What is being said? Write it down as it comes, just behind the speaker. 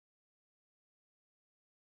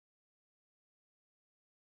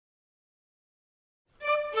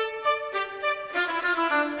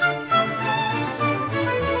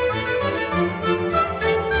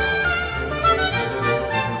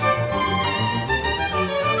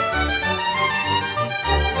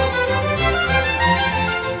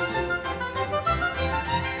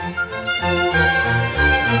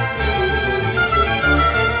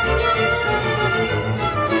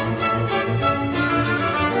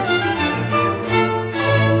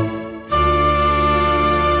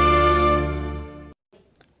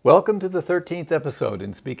Welcome to the 13th episode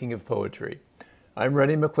in Speaking of Poetry. I'm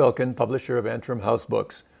Rennie McQuilkin, publisher of Antrim House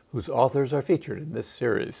Books, whose authors are featured in this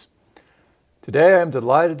series. Today I am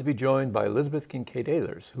delighted to be joined by Elizabeth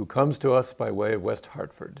Kincaid-Ehlers, who comes to us by way of West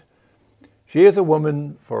Hartford. She is a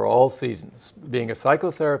woman for all seasons, being a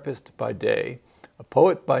psychotherapist by day, a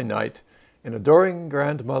poet by night, an adoring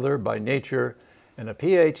grandmother by nature, and a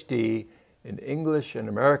PhD in English and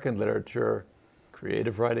American literature,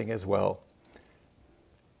 creative writing as well.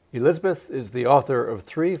 Elizabeth is the author of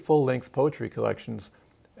 3 full-length poetry collections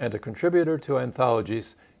and a contributor to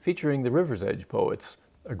anthologies featuring the River's Edge poets,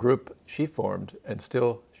 a group she formed and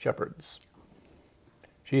still shepherds.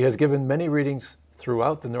 She has given many readings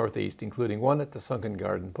throughout the Northeast, including one at the Sunken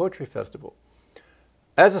Garden Poetry Festival.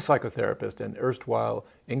 As a psychotherapist and erstwhile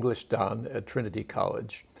English don at Trinity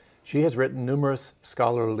College, she has written numerous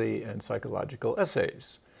scholarly and psychological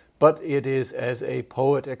essays. But it is as a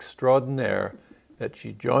poet extraordinaire that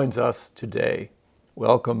she joins us today.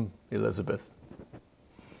 Welcome, Elizabeth.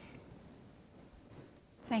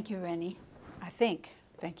 Thank you, Rennie. Thank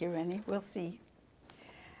you, Rennie. We'll see.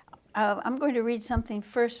 I'm going to read something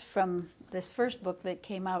first from this first book that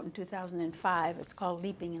came out in 2005. It's called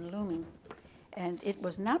Leaping and Looming. And it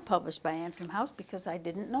was not published by Antrim House because I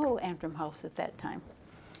didn't know Antrim House at that time.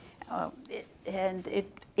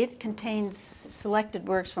 It contains selected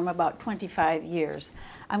works from about 25 years.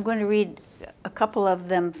 I'm going to read a couple of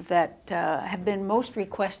them that have been most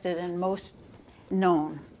requested and most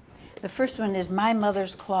known. The first one is My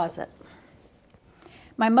Mother's Closet.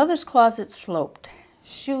 My mother's closet sloped,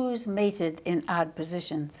 shoes mated in odd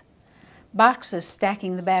positions. Boxes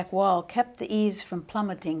stacking the back wall kept the eaves from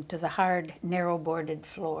plummeting to the hard, narrow-boarded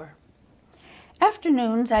floor.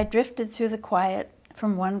 Afternoons I drifted through the quiet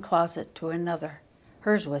from one closet to another.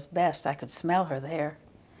 Hers was best, I could smell her there.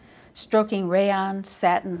 Stroking rayon,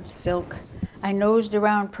 satin, silk, I nosed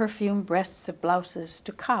around perfumed breasts of blouses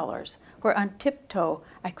to collars, where on tiptoe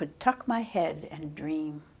I could tuck my head and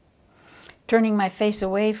dream. Turning my face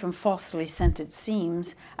away from falsely scented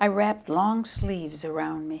seams, I wrapped long sleeves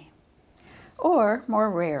around me. Or, more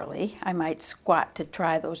rarely, I might squat to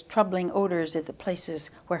try those troubling odors at the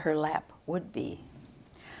places where her lap would be.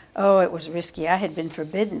 Oh, it was risky. I had been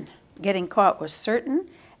forbidden. Getting caught was certain,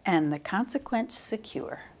 and the consequence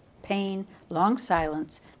secure. Pain, long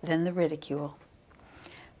silence, then the ridicule.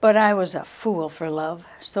 But I was a fool for love,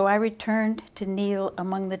 so I returned to kneel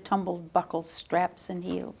among the tumbled buckles, straps, and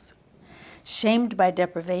heels. Shamed by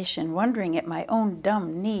deprivation, wondering at my own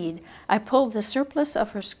dumb need, I pulled the surplus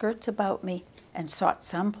of her skirts about me and sought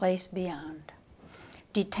some place beyond.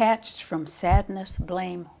 Detached from sadness,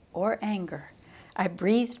 blame, or anger, I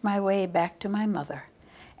breathed my way back to my mother,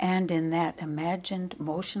 and in that imagined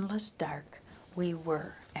motionless dark, we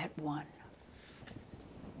were at one.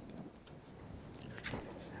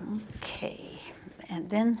 Okay, and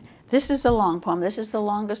then this is a long poem. This is the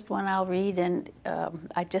longest one I'll read, and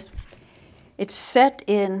it's set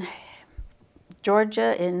in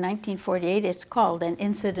Georgia in 1948. It's called An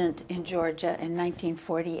Incident in Georgia in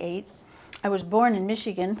 1948. I was born in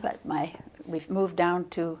Michigan, but we've moved down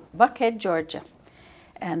to Buckhead, Georgia,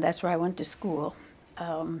 and that's where I went to school.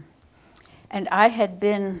 And I had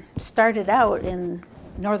been started out in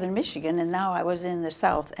northern Michigan, and now I was in the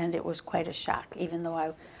South, and it was quite a shock, even though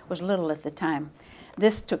I was little at the time.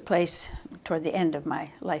 This took place toward the end of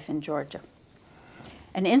my life in Georgia.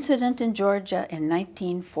 An Incident in Georgia in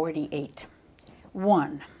 1948.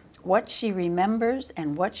 1. What she remembers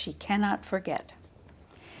and what she cannot forget.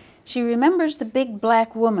 She remembers the big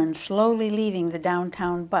black woman slowly leaving the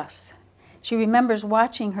downtown bus. She remembers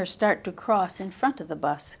watching her start to cross in front of the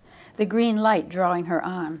bus, the green light drawing her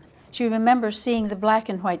on. She remembers seeing the black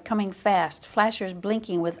and white coming fast, flashers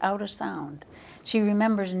blinking without a sound. She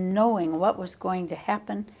remembers knowing what was going to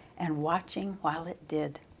happen and watching while it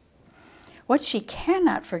did. What she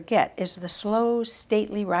cannot forget is the slow,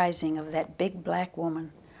 stately rising of that big black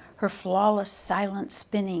woman, her flawless, silent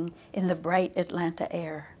spinning in the bright Atlanta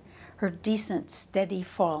air, her decent, steady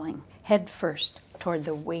falling, head first toward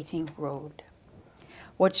the waiting road.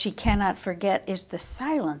 What she cannot forget is the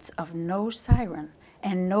silence of no siren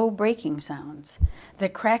and no braking sounds, the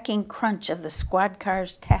cracking crunch of the squad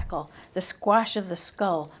car's tackle, the squash of the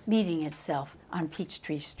skull meeting itself on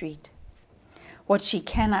Peachtree Street. What she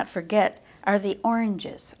cannot forget are the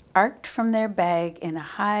oranges, arced from their bag in a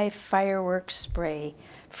high fireworks spray,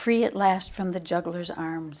 free at last from the juggler's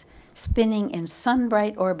arms, spinning in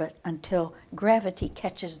sun-bright orbit until gravity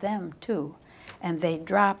catches them too, and they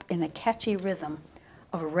drop in a catchy rhythm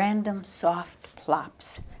of random soft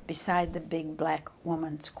plops beside the big black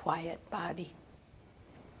woman's quiet body.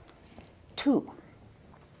 2.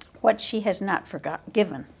 what she has not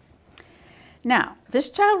forgiven. Now, this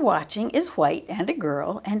child watching is white and a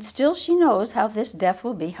girl, and still she knows how this death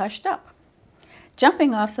will be hushed up.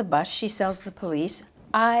 Jumping off the bus, she tells the police,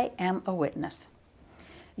 "I am a witness.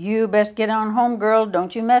 You best get on home, girl.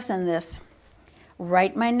 Don't you mess in this.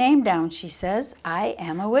 Write my name down," she says. "I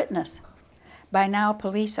am a witness." By now,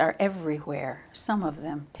 police are everywhere. Some of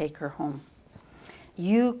them take her home.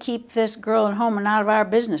 "You keep this girl at home and out of our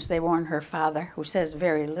business," they warn her father, who says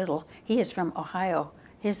very little. He is from Ohio,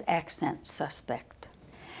 his accent suspect.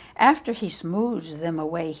 After he smooths them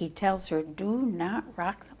away, he tells her, "Do not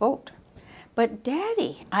rock the boat." "But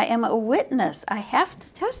Daddy, I am a witness. I have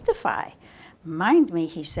to testify." "Mind me,"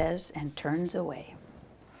 he says, and turns away.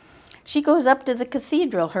 She goes up to the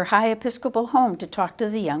cathedral, her high Episcopal home, to talk to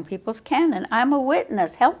the young people's canon. "I'm a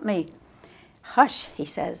witness. Help me." "Hush," he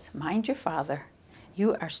says. "Mind your father.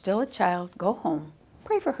 You are still a child. Go home.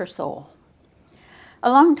 Pray for her soul."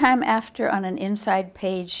 A long time after, on an inside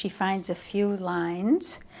page, she finds a few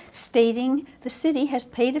lines stating the city has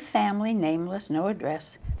paid a family, nameless, no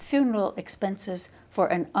address, funeral expenses for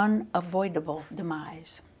an unavoidable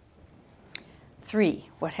demise. 3.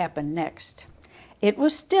 What happened next? It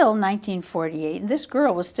was still 1948, and this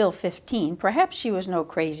girl was still 15. Perhaps she was no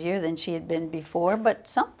crazier than she had been before, but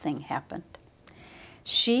something happened.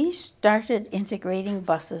 She started integrating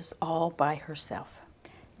buses all by herself.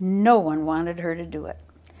 No one wanted her to do it.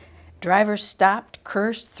 Drivers stopped,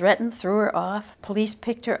 cursed, threatened, threw her off. Police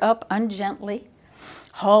picked her up ungently,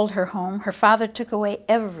 hauled her home. Her father took away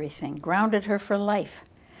everything, grounded her for life.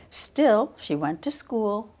 Still, she went to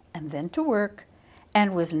school and then to work,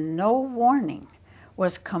 and with no warning,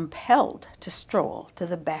 was compelled to stroll to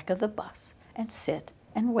the back of the bus and sit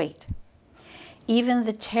and wait. Even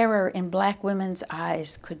the terror in black women's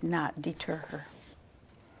eyes could not deter her.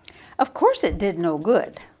 Of course it did no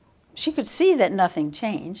good. She could see that nothing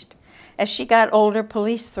changed. As she got older,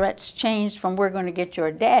 police threats changed from "we're going to get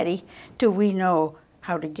your daddy" to "we know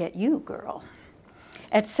how to get you, girl."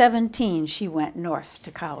 At 17, she went north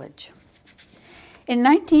to college. In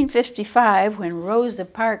 1955, when Rosa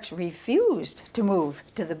Parks refused to move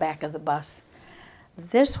to the back of the bus,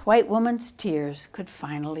 this white woman's tears could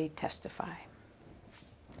finally testify.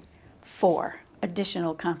 4.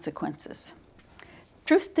 Additional consequences.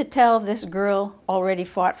 Truth to tell, this girl already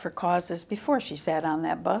fought for causes before she sat on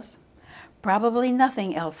that bus. Probably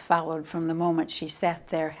nothing else followed from the moment she sat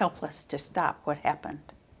there helpless to stop what happened.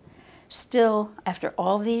 Still, after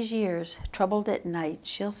all these years, troubled at night,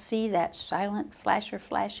 she'll see that silent flasher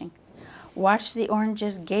flashing, watch the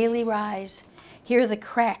oranges gaily rise, hear the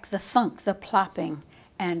crack, the thunk, the plopping,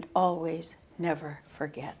 and always never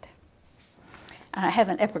forget. And I have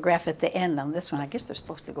an epigraph at the end on this one. I guess they're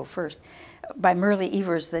supposed to go first, by Merle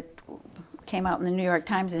Evers that came out in the New York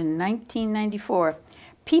Times in 1994.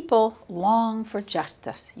 "People long for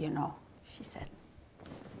justice, you know," she said.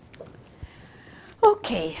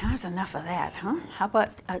 Okay, that's enough of that, huh? How about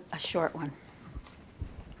a short one?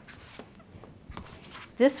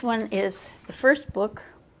 This one is the first book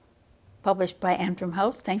published by Antrim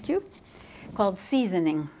House, thank you, called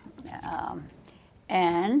Seasoning.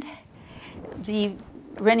 And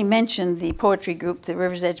Rennie mentioned the poetry group, the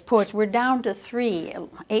River's Edge Poets. We're down to 3.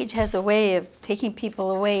 Age has a way of taking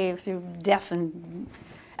people away through death and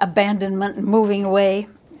abandonment and moving away.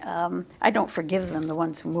 I don't forgive them, the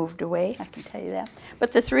ones who moved away, I can tell you that.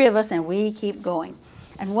 But the 3 of us, and we keep going.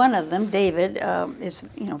 And one of them, David, is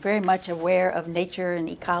very much aware of nature and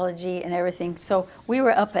ecology and everything. So we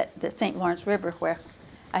were up at the St. Lawrence River, where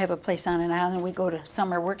I have a place on an island, and we go to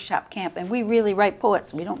summer workshop camp, and we really write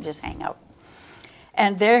poets. We don't just hang out.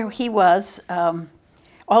 And there he was,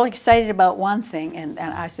 all excited about one thing, and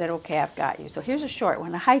I said, okay, I've got you. So here's a short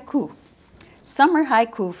one, a haiku. Summer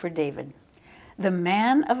haiku for David. The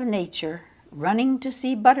man of nature, running to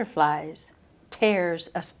see butterflies, tears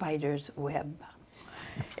a spider's web.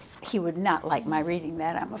 He would not like my reading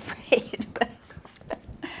that, I'm afraid.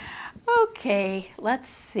 Okay, let's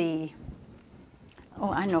see. Oh,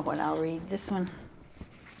 I know what I'll read. This one.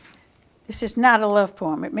 This is not a love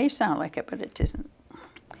poem. It may sound like it, but it isn't.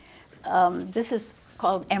 This is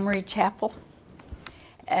called Emory Chapel.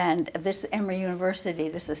 And this is Emory University.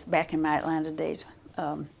 This is back in my Atlanta days.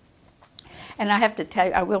 And I have to tell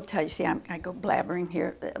you, I will tell you, see, I go blabbering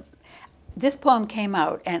here. This poem came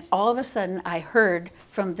out, and all of a sudden I heard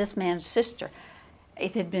from this man's sister.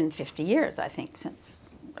 It had been 50 years, I think,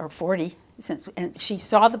 or 40, and she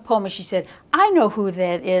saw the poem and she said, I know who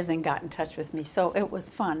that is, and got in touch with me. So it was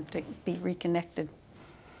fun to be reconnected.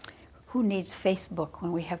 Who needs Facebook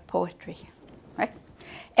when we have poetry, right?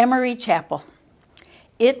 Emory Chapel.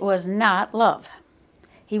 It was not love.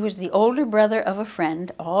 He was the older brother of a friend,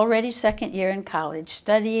 already second year in college,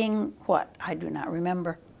 studying what? I do not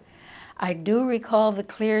remember. I do recall the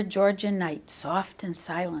clear Georgia night, soft and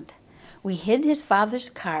silent. We hid his father's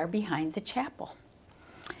car behind the chapel.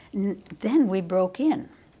 Then we broke in,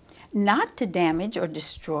 not to damage or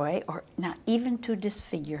destroy, or not even to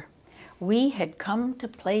disfigure. We had come to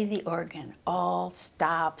play the organ, all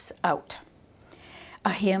stops out.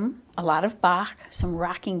 A hymn, a lot of Bach, some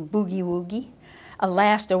rocking boogie-woogie, a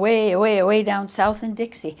last away, away, away down south in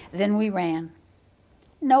Dixie. Then we ran.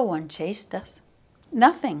 No one chased us.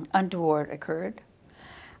 Nothing untoward occurred.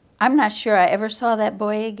 I'm not sure I ever saw that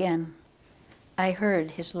boy again. I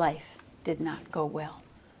heard his life did not go well.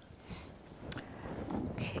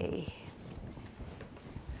 Okay.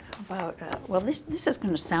 How about, well, this is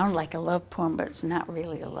going to sound like a love poem, but it's not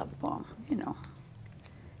really a love poem, you know.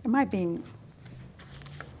 It might be,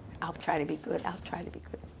 I'll try to be good, I'll try to be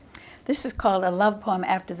good. This is called A Love Poem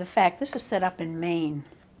After the Fact. This is set up in Maine,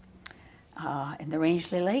 in the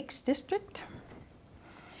Rangeley Lakes district.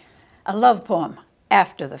 A love poem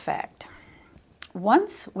after the fact.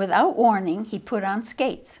 Once, without warning, he put on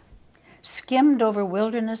skates, skimmed over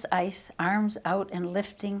wilderness ice, arms out and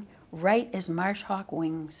lifting, right as marsh hawk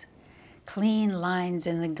wings, clean lines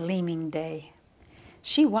in the gleaming day.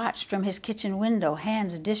 She watched from his kitchen window,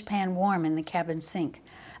 hands dishpan warm in the cabin sink.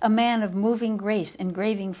 A man of moving grace,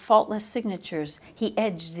 engraving faultless signatures, he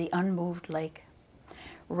edged the unmoved lake.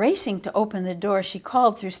 Racing to open the door, she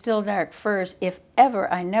called through still dark firs, if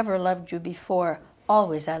ever I never loved you before,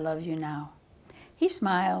 always I love you now. He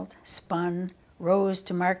smiled, spun, rose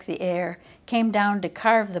to mark the air, came down to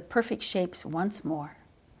carve the perfect shapes once more.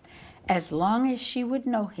 As long as she would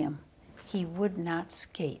know him, he would not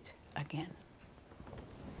skate again.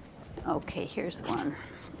 Okay, here's one.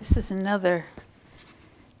 This is another,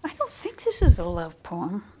 I don't think this is a love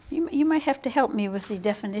poem. You might have to help me with the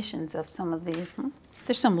definitions of some of these.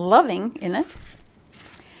 There's some loving in it.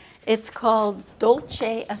 It's called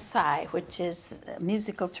dolce assai, which is a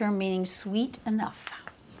musical term meaning sweet enough.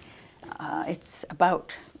 It's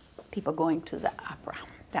about people going to the opera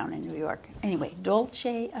down in New York. Anyway,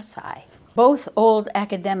 dolce assai. Both old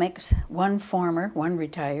academics, one former, one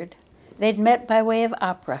retired. They'd met by way of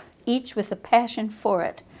opera, each with a passion for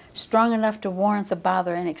it, strong enough to warrant the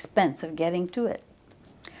bother and expense of getting to it.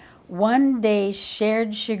 One day's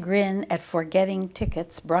shared chagrin at forgetting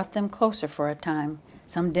tickets brought them closer for a time.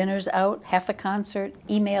 Some dinners out, half a concert,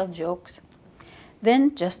 email jokes.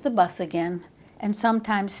 Then just the bus again, and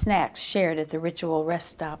sometimes snacks shared at the ritual rest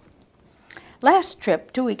stop. Last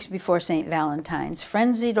trip, 2 weeks before St. Valentine's,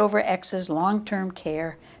 frenzied over ex's long-term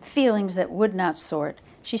care, feelings that would not sort,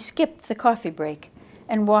 she skipped the coffee break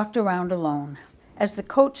and walked around alone. As the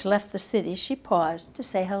coach left the city, she paused to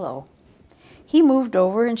say hello. He moved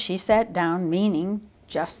over and she sat down, meaning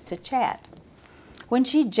just to chat. When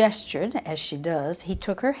she gestured, as she does, he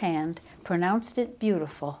took her hand, pronounced it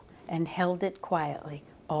beautiful, and held it quietly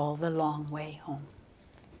all the long way home.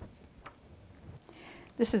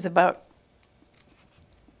 This is about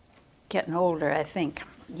getting older, I think.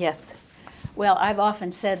 Yes. Well, I've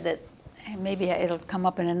often said that, maybe it'll come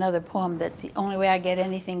up in another poem, that the only way I get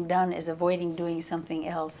anything done is avoiding doing something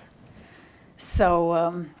else.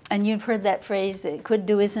 So, and you've heard that phrase, that could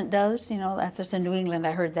do isn't does, you know, that's in New England.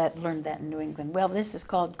 I heard that, learned that in New England. Well, this is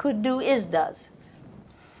called could do is does.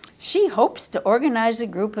 She hopes to organize a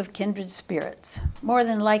group of kindred spirits, more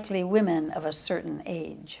than likely women of a certain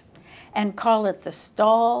age, and call it the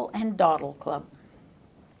Stall and Dawdle Club.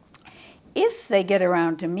 If they get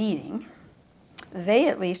around to meeting, they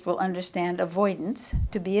at least will understand avoidance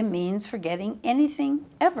to be a means for getting anything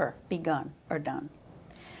ever begun or done.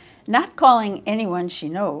 Not calling anyone she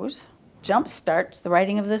knows jumpstarts the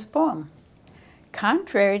writing of this poem.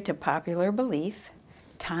 Contrary to popular belief,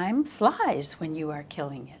 time flies when you are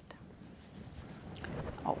killing it.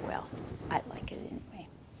 Oh, well, I like it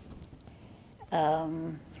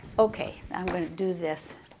anyway. Okay, I'm going to do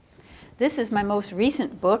this. This is my most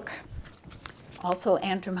recent book, also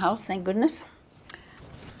Antrim House, thank goodness,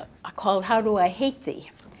 called How Do I Hate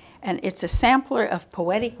Thee? And it's a sampler of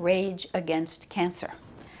poetic rage against cancer.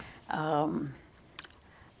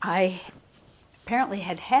 I apparently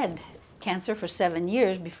had cancer for 7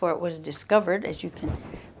 years before it was discovered, as you can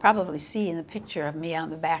probably see in the picture of me on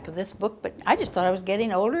the back of this book, but I just thought I was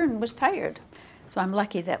getting older and was tired. So I'm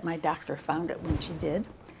lucky that my doctor found it when she did.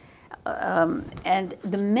 And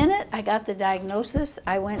the minute I got the diagnosis,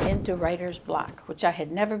 I went into writer's block, which I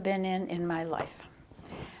had never been in my life.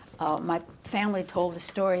 My family told the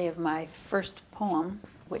story of my first poem,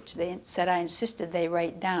 which they said I insisted they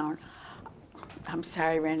write down. I'm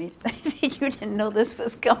sorry, Rennie, you didn't know this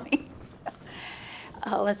was coming.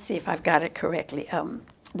 Let's see if I've got it correctly.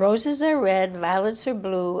 Roses are red, violets are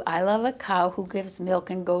blue. I love a cow who gives milk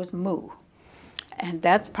and goes moo. And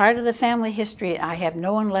that's part of the family history. I have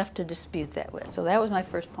no one left to dispute that with. So that was my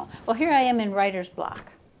first poem. Well, here I am in writer's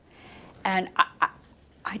block. And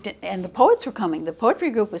and the poets were coming. The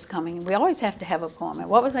poetry group was coming. And we always have to have a poem. And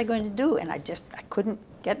what was I going to do? And I couldn't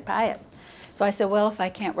get by it. So I said, well, if I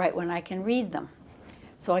can't write one, I can read them.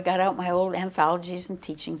 So I got out my old anthologies and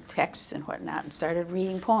teaching texts and whatnot and started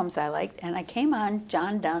reading poems I liked. And I came on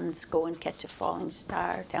John Donne's Go and Catch a Falling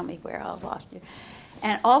Star, Tell Me Where I Lost You.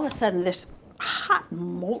 And all of a sudden, this hot,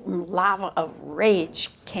 molten lava of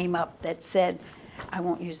rage came up that said, I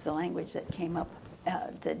won't use the language that came up,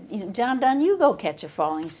 John Donne, you go catch a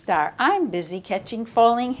falling star. I'm busy catching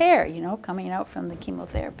falling hair, coming out from the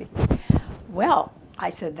chemotherapy. Well,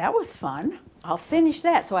 I said, that was fun. I'll finish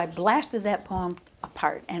that. So I blasted that poem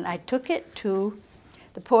apart, and I took it to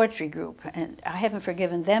the poetry group. And I haven't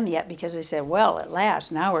forgiven them yet because they said, well, at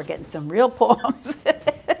last, now we're getting some real poems.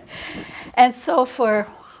 And so for,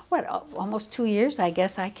 almost 2 years, I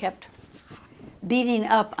guess, I kept beating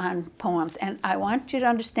up on poems. And I want you to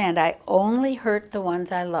understand, I only hurt the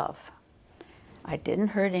ones I love. I didn't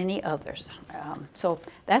hurt any others. So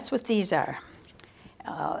that's what these are.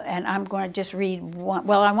 And I'm going to just read one.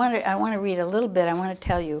 Well, I want to read a little bit. I want to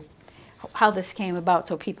tell you how this came about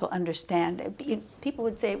so people understand. People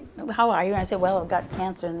would say, how are you? And I say, well, I've got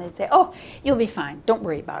cancer. And they'd say, oh, you'll be fine. Don't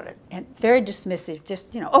worry about it. And very dismissive, just,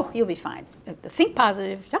 oh, you'll be fine. Think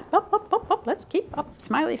positive. Up, let's keep up.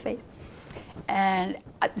 Smiley face. And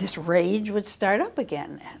this rage would start up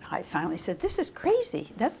again. And I finally said, this is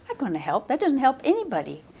crazy. That's not going to help. That doesn't help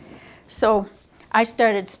anybody. So I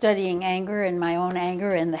started studying anger and my own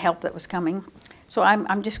anger and the help that was coming. So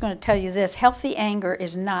I'm just going to tell you this. Healthy anger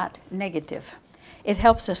is not negative. It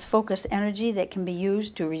helps us focus energy that can be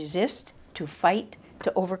used to resist, to fight,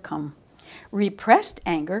 to overcome. Repressed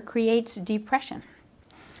anger creates depression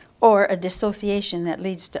or a dissociation that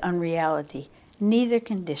leads to unreality. Neither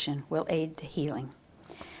condition will aid to healing.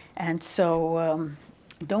 And so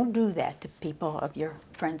don't do that to people, of your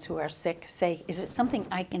friends who are sick. Say, is it something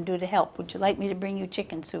I can do to help? Would you like me to bring you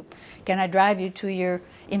chicken soup? Can I drive you to your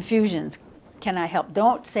infusions? Can I help?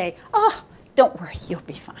 Don't say, oh, don't worry, you'll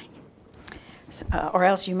be fine. Or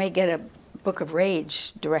else you may get a book of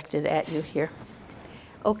rage directed at you here.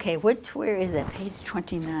 Okay, where is that? Page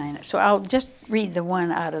 29. So I'll just read the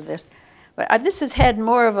one out of this. But this has had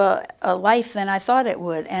more of a life than I thought it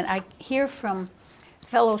would. And I hear from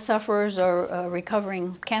fellow sufferers or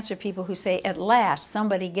recovering cancer people who say, at last,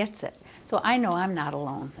 somebody gets it. So I know I'm not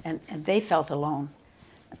alone, and they felt alone.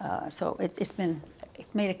 So it's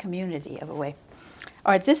made a community of a way.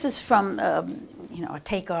 All right, this is from, a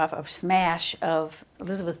takeoff of Smash of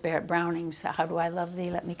Elizabeth Barrett Browning's How Do I Love Thee?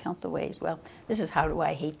 Let Me Count the Ways. Well, this is How Do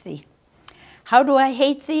I Hate Thee? How do I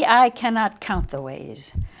hate thee? I cannot count the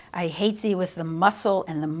ways. I hate thee with the muscle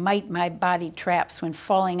and the might my body traps when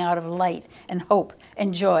falling out of light and hope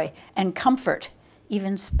and joy and comfort,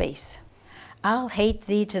 even space. I'll hate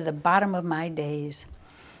thee to the bottom of my days,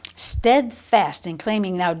 steadfast in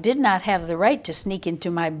claiming thou did not have the right to sneak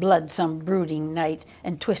into my blood some brooding night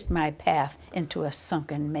and twist my path into a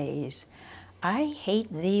sunken maze. I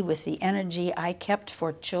hate thee with the energy I kept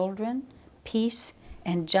for children, peace,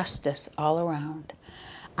 and justice all around.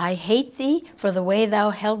 I hate thee for the way thou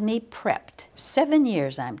held me prepped, 7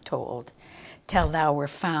 years, I'm told, till thou were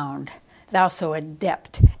found, thou so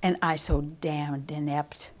adept, and I so damned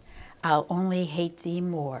inept. I'll only hate thee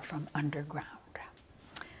more from underground.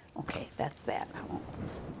 Okay, that's that. I won't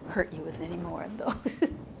hurt you with any more of those.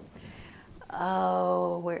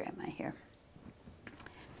 Oh, where am I here?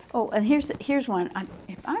 Oh, and here's one.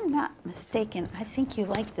 If I'm not mistaken, I think you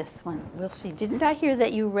like this one. We'll see. Didn't I hear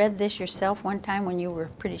that you read this yourself one time when you were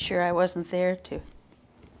pretty sure I wasn't there to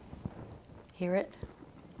hear it?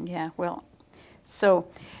 Yeah, well, so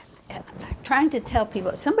I'm trying to tell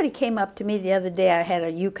people. Somebody came up to me the other day. I had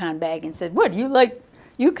a Yukon bag and said, what, do you like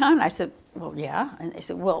Yukon? I said, well, yeah. And they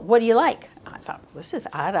said, well, what do you like? I thought, this is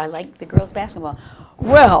odd. I like the girls' basketball.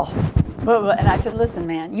 Well, and I said, listen,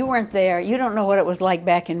 man, you weren't there. You don't know what it was like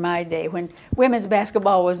back in my day when women's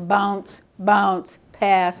basketball was bounce, bounce,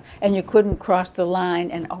 pass, and you couldn't cross the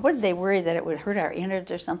line. And what did they worry that it would hurt our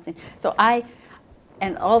innards or something? So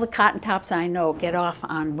and all the cotton tops I know get off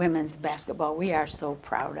on women's basketball. We are so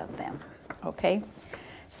proud of them, okay?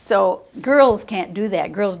 So girls can't do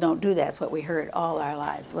that. Girls don't do that. That's what we heard all our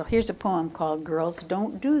lives. Well, here's a poem called Girls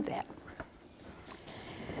Don't Do That.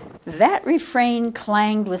 That refrain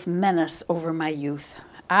clanged with menace over my youth.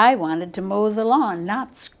 I wanted to mow the lawn,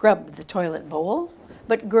 not scrub the toilet bowl,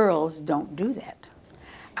 but girls don't do that.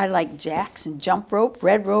 I liked jacks and jump rope,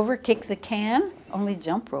 Red Rover, kick the can. Only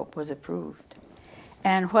jump rope was approved.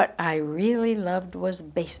 And what I really loved was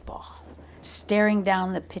baseball. Staring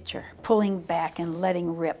down the pitcher, pulling back and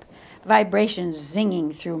letting rip, vibrations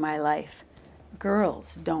zinging through my life.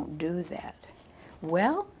 Girls don't do that.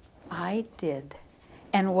 Well, I did,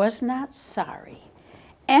 and was not sorry.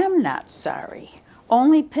 Am not sorry.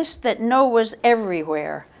 Only pissed that no was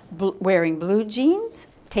everywhere. Wearing blue jeans,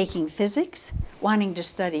 taking physics, wanting to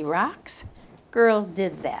study rocks. Girl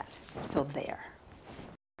did that, so there.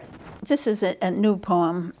 This is a new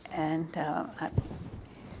poem, and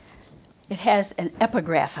it has an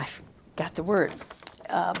epigraph, I got the word,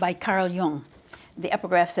 by Carl Jung. The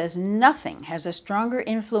epigraph says, "Nothing has a stronger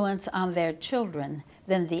influence on their children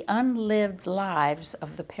than the unlived lives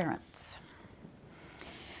of the parents.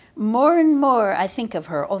 More and more I think of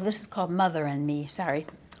her," oh, this is called Mother and Me, sorry.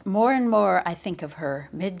 "More and more I think of her,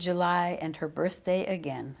 mid-July and her birthday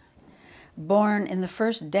again. Born in the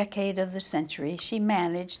first decade of the century, she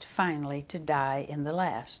managed finally to die in the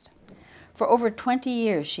last. For over 20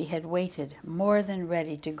 years she had waited, more than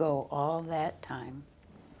ready to go all that time.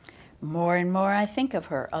 More and more I think of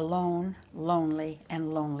her, alone, lonely,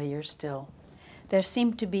 and lonelier still. There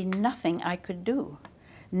seemed to be nothing I could do.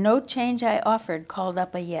 No change I offered called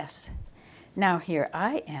up a yes. Now here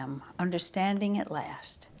I am, understanding at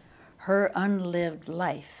last. Her unlived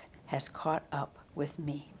life has caught up with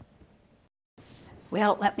me."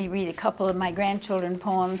 Well, let me read a couple of my grandchildren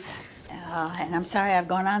poems. And I'm sorry I've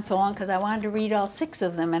gone on so long because I wanted to read all 6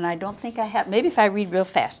 of them, and I don't think I have. Maybe if I read real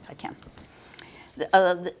fast, I can.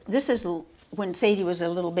 This is when Sadie was a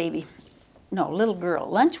little baby. No, little girl.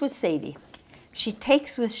 Lunch with Sadie. She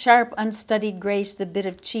takes with sharp, unstudied grace the bit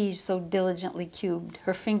of cheese so diligently cubed.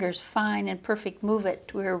 Her fingers fine and perfect move it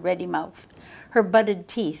to her ready mouth. Her budded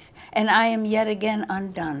teeth, and I am yet again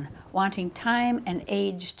undone, wanting time and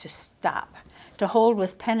age to stop, to hold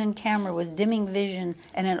with pen and camera with dimming vision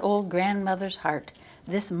and an old grandmother's heart,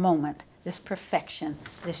 this moment, this perfection,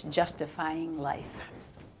 this justifying life.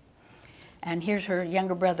 And here's her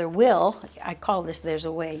younger brother, Will. I call this There's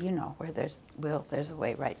a Way. You know, where there's Will, there's a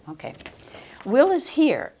way, right? Okay. "Will is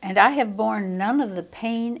here, and I have borne none of the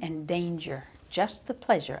pain and danger, just the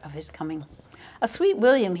pleasure of his coming. A sweet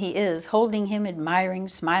William he is, holding him, admiring,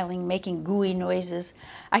 smiling, making gooey noises.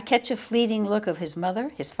 I catch a fleeting look of his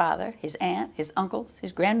mother, his father, his aunt, his uncles,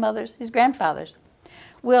 his grandmothers, his grandfathers.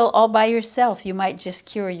 Will, all by yourself, you might just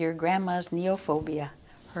cure your grandma's neophobia,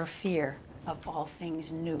 her fear of all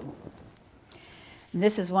things new." And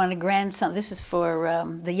this is one, a grandson. This is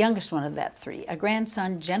for the youngest one of that 3, a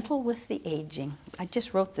grandson gentle with the aging. I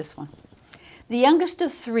just wrote this one. "The youngest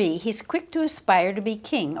of 3, he's quick to aspire to be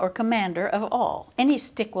king or commander of all. Any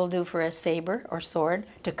stick will do for a saber or sword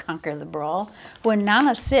to conquer the brawl. When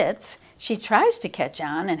Nana sits, she tries to catch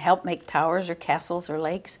on and help make towers or castles or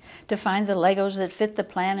lakes, to find the Legos that fit the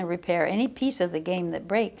plan and repair any piece of the game that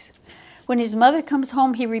breaks. When his mother comes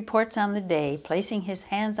home, he reports on the day, placing his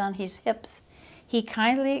hands on his hips. He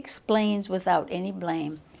kindly explains without any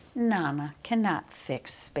blame, Nana cannot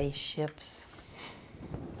fix spaceships."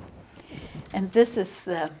 And this is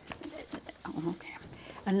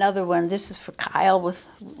another one. This is for Kyle,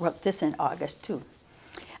 wrote this in August too.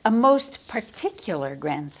 "A most particular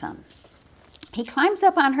grandson. He climbs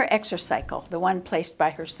up on her exercycle, the one placed by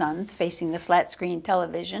her sons, facing the flat-screen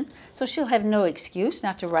television, so she'll have no excuse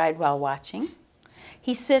not to ride while watching.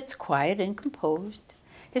 He sits quiet and composed.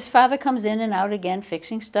 His father comes in and out again,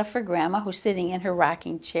 fixing stuff for Grandma, who's sitting in her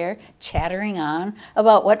rocking chair, chattering on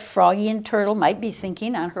about what Froggy and Turtle might be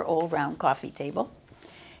thinking on her old round coffee table.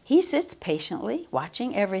 He sits patiently,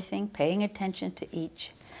 watching everything, paying attention to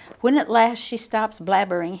each. When at last she stops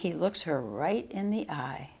blabbering, he looks her right in the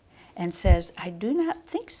eye and says, 'I do not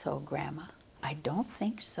think so, Grandma. I don't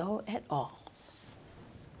think so at all.'"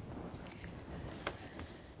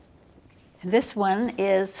 And this one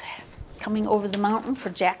is Coming Over the Mountain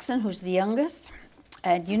for Jackson, who's the youngest.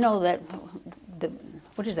 And you know that,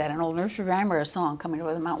 what is that, an old nursery rhyme or a song, Coming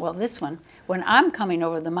Over the Mountain? Well, this one, "When I'm coming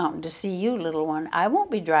over the mountain to see you, little one, I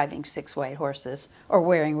won't be driving 6 white horses or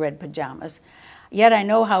wearing red pajamas. Yet I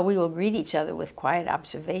know how we will greet each other with quiet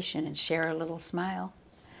observation and share a little smile.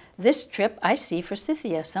 This trip I see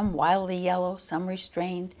forsythia, some wildly yellow, some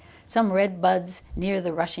restrained, some red buds near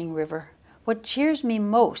the rushing river. What cheers me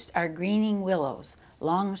most are greening willows,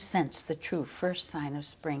 long since the true first sign of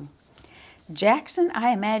spring. Jackson, I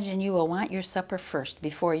imagine you will want your supper first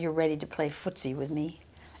before you're ready to play footsie with me.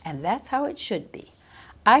 And that's how it should be.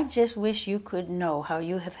 I just wish you could know how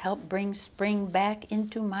you have helped bring spring back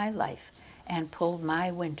into my life and pulled my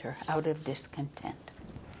winter out of discontent."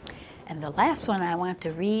 And the last one I want to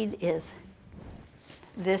read is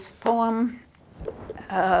This poem,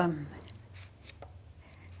 and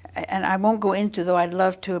I won't go into, though I'd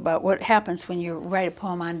love to, about what happens when you write a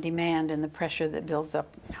poem on demand and the pressure that builds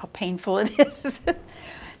up, how painful it is.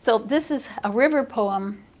 So this is a river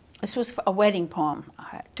poem. This was a wedding poem.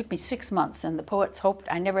 It took me 6 months, and the poets hoped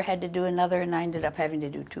I never had to do another, and I ended up having to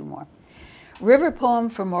do 2 more. River poem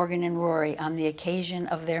for Morgan and Rory on the occasion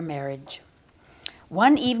of their marriage.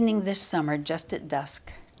 One evening this summer, just at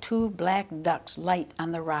dusk, 2 black ducks light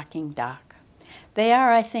on the rocking dock. They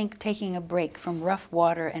are, I think, taking a break from rough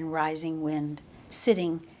water and rising wind,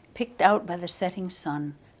 sitting, picked out by the setting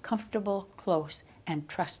sun, comfortable, close, and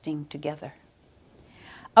trusting together.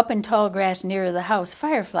 Up in tall grass nearer the house,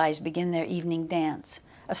 fireflies begin their evening dance,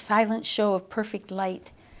 a silent show of perfect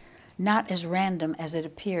light, not as random as it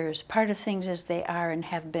appears, part of things as they are and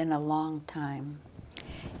have been a long time.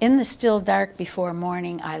 In the still dark before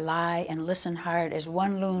morning, I lie and listen hard as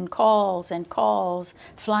one loon calls and calls,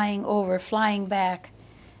 flying over, flying back.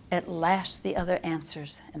 At last the other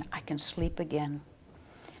answers, and I can sleep again.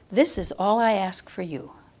 This is all I ask for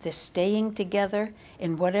you, this staying together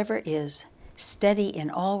in whatever is, steady in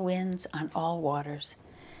all winds, on all waters,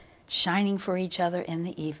 shining for each other in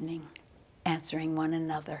the evening, answering one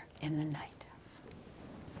another in the night.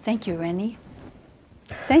 Thank you, Rennie.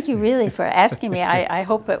 Thank you really for asking me. I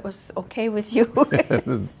hope it was okay with you.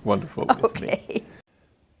 Wonderful with me. Okay.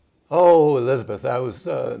 Oh, Elizabeth, that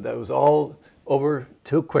was all over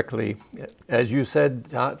too quickly. As you said,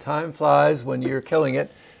 time flies when you're killing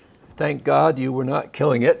it. Thank God you were not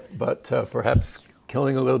killing it, but perhaps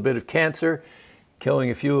killing a little bit of cancer,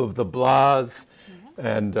 killing a few of the blahs,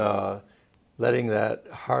 and letting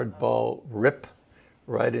that hardball rip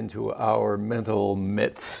right into our mental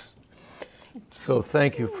mitts. So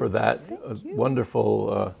thank you for that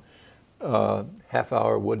wonderful half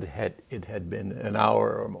hour. It had been an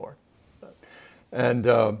hour or more. And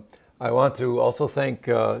I want to also thank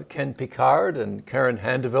Ken Picard and Karen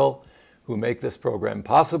Handeville, who make this program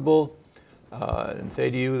possible, and say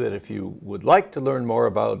to you that if you would like to learn more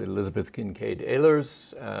about Elizabeth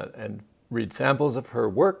Kincaid-Ehlers and read samples of her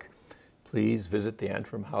work, please visit the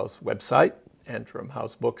Antrim House website,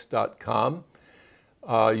 antrimhousebooks.com.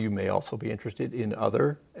 You may also be interested in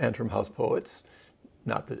other Antrim House poets.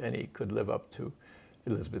 Not that any could live up to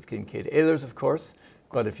Elizabeth Kincaid-Ehlers, of course,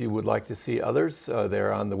 but if you would like to see others,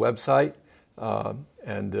 they're on the website.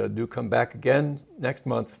 And do come back again next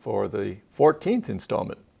month for the 14th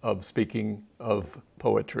installment of Speaking of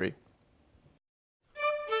Poetry.